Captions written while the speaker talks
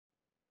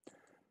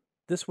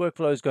This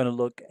workflow is going to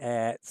look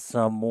at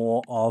some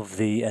more of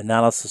the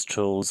analysis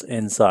tools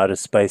inside of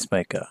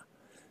Spacemaker.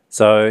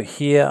 So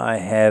here I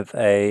have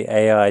a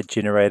AI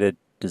generated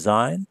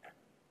design.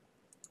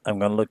 I'm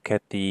going to look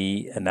at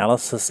the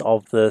analysis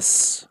of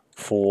this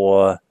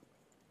for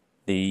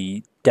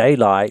the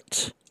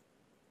daylight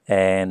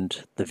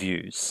and the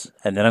views.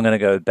 And then I'm going to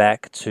go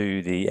back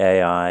to the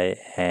AI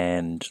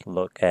and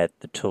look at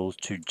the tools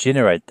to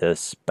generate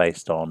this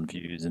based on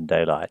views and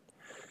daylight.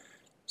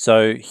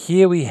 So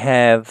here we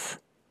have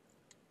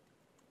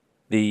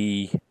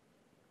the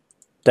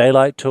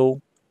daylight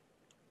tool.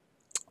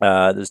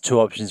 There's two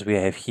options we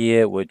have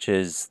here, which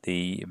is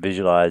the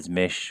visualize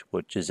mesh,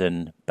 which is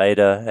in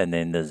beta, and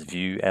then there's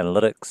view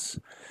analytics.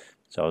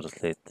 So I'll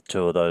just let the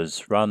two of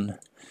those run.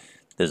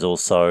 There's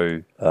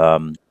also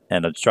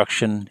an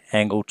obstruction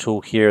angle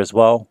tool here as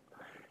well.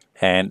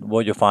 And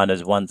what you'll find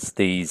is once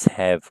these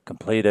have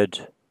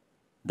completed,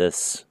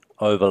 this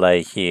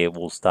overlay here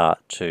will start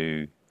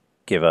to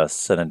give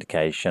us an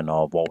indication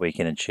of what we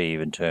can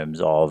achieve in terms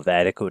of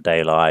adequate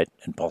daylight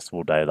and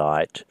possible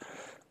daylight,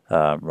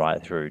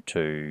 right through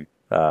to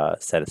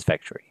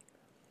satisfactory.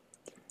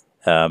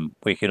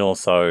 We can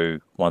also,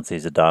 once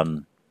these are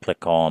done,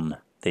 click on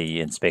the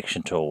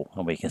inspection tool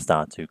and we can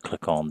start to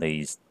click on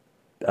these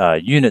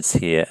units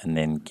here and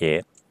then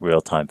get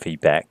real-time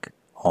feedback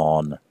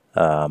on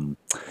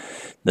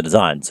the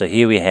design. So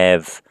here we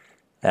have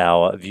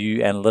our view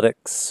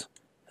analytics.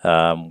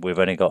 We've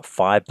only got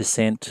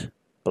 5%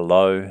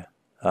 below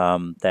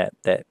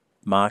that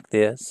mark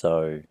there.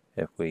 So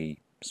if we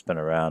spin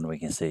around, we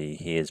can see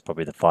here's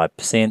probably the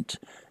 5%.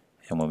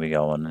 And when we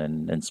go on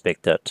and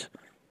inspect it,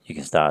 you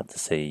can start to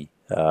see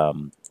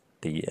the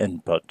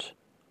input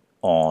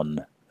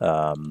on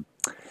the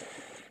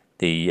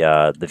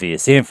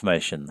VSC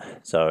information.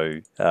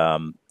 So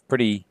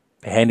pretty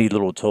handy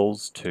little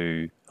tools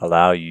to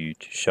allow you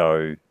to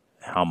show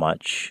how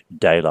much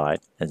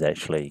daylight is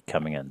actually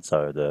coming in.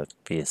 So the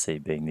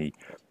VSC being the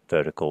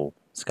vertical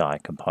sky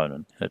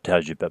component. It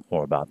tells you a bit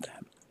more about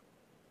that.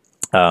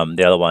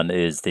 The other one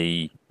is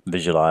the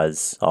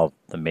visualize of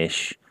the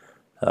mesh.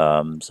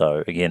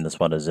 So again, this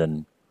one is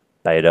in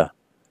beta.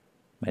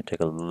 May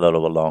take a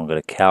little bit longer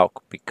to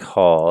calc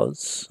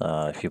because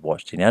if you've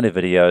watched any other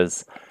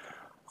videos,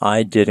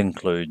 I did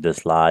include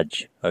this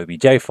large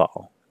OBJ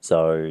file.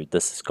 So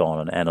this has gone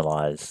and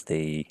analyzed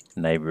the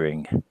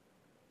neighboring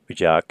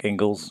Ridge-Arc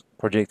Ingalls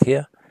project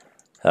here.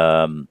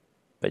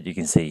 But you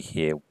can see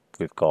here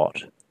we've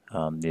got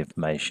the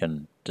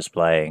information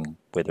displaying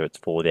whether it's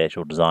for the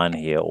actual design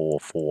here or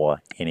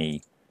for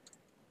any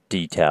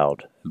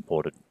detailed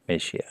imported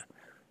mesh here.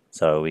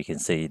 So we can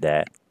see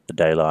that the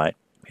daylight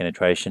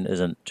penetration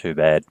isn't too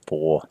bad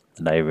for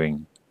the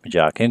neighboring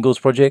Ridge-Arc Ingalls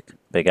project,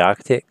 Big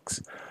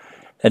Architects.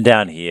 And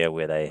down here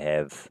where they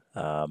have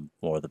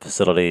more of the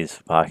facilities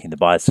for parking the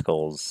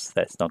bicycles,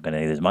 that's not going to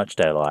need as much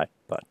daylight,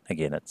 but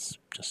again, it's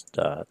just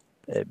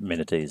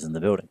amenities in the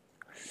building.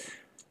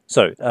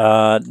 So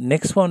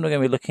next one we're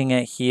going to be looking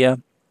at here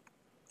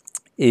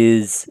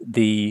is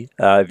the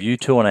view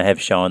tool, and I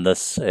have shown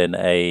this in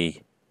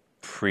a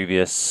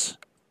previous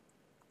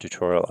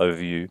tutorial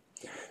overview.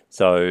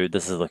 So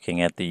this is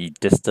looking at the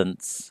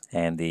distance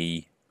and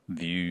the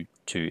view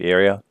to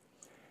area.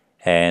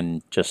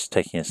 And just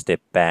taking a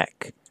step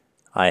back,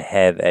 I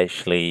have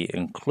actually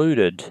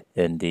included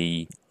in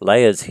the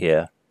layers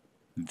here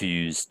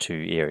views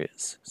to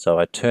areas. So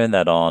I turn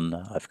that on.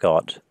 I've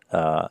got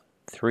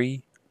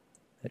 3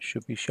 that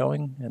should be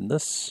showing in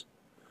this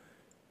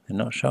and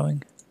not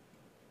showing.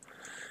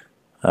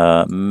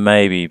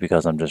 Maybe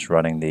because I'm just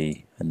running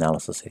the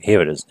analysis.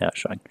 Here it is now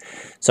showing.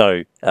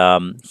 So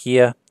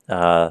here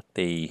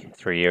the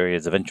 3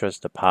 areas of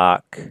interest: the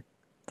park,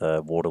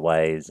 the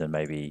waterways, and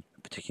maybe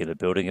a particular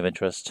building of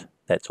interest.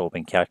 That's all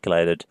been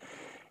calculated.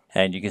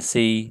 And you can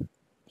see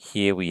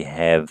here we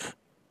have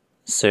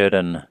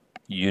certain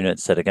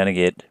units that are going to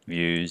get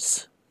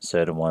views,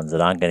 certain ones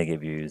that aren't going to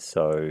get views.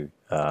 So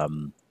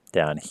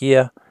down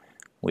here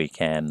we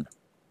can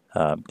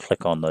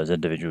click on those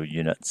individual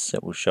units.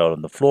 It will show it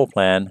on the floor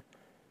plan,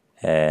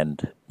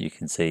 and you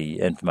can see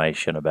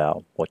information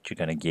about what you're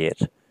going to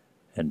get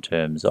in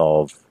terms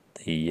of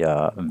the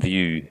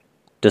view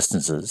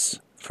distances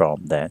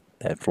from that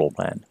floor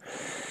plan.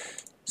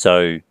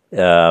 So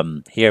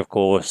here, of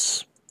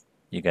course,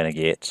 you're going to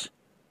get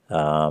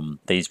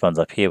these ones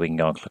up here. We can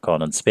go and click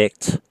on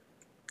inspect,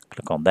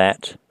 click on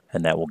that,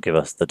 and that will give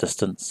us the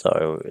distance.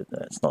 So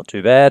it's not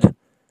too bad.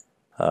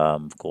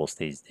 Of course,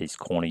 these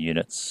corner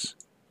units,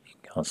 you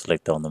can go and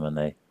select on them,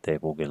 and they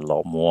will get a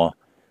lot more.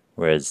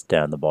 Whereas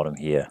down the bottom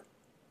here,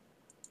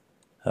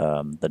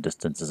 the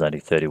distance is only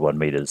 31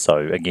 meters. So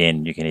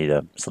again, you can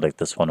either select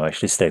this one or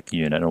actually select the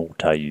unit, and it will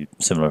tell you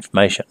similar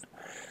information.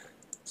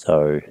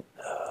 So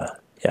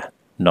yeah,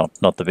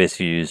 not the best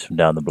views from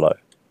down the below.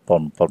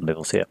 Bottom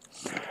levels here.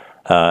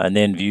 And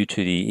then view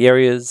to the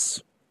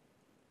areas.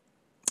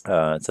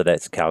 So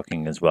that's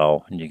calcing as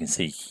well. And you can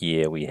see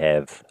here we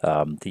have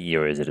the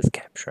areas it is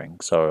capturing.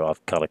 So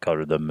I've color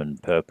coded them in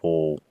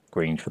purple,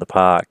 green for the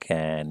park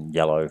and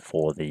yellow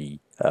for the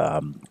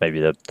maybe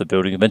the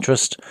building of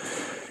interest.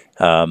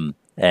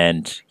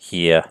 And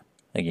here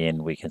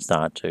again we can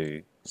start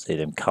to see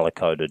them color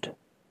coded.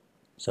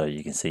 So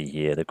you can see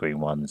here the green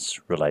ones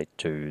relate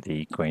to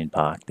the green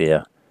park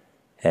there,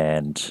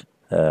 and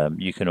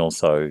you can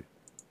also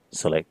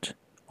select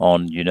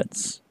on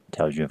units,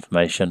 tells you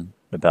information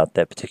about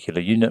that particular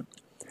unit,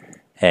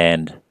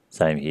 and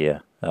same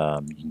here,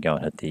 you can go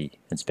and hit the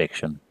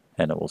inspection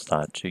and it will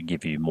start to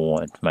give you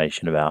more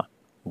information about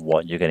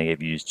what you're going to get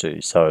views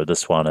to. So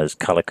this one is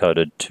color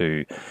coded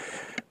to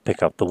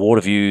pick up the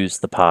water views,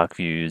 the park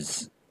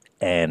views,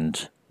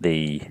 and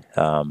the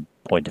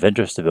point of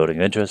interest, the building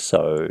of interest.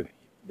 So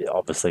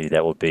obviously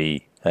that would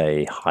be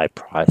a high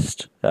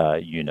priced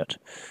unit,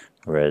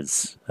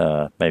 whereas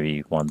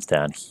maybe ones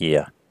down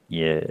here,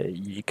 yeah,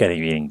 you're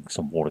getting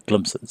some water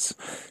glimpses,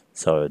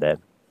 so that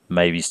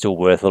may be still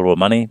worth a little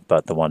money,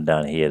 but the one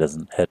down here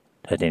doesn't hit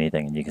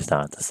anything, and you can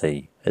start to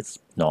see it's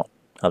not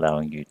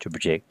allowing you to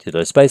project to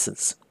those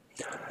spaces.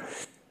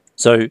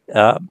 So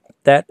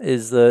that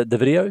is the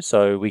video.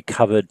 So we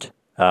covered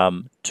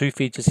two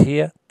features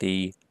here: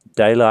 the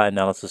daylight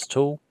analysis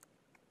tool,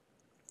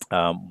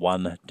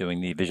 one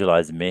doing the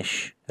visualize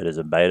mesh. It is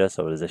in beta,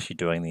 so it is actually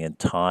doing the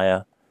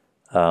entire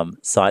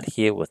site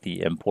here with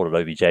the imported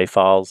OBJ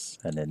files,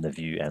 and then the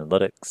view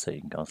analytics, so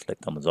you can go and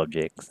select on those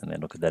objects and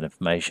then look at that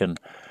information.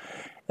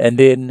 And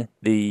then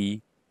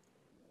the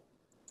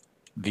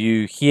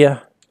view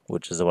here,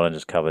 which is the one I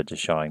just covered,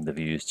 just showing the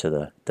views to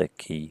the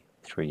key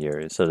three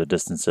areas, so the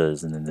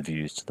distances and then the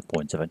views to the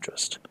points of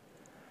interest.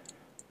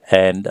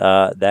 And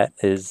that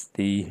is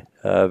the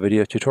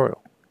video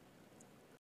tutorial.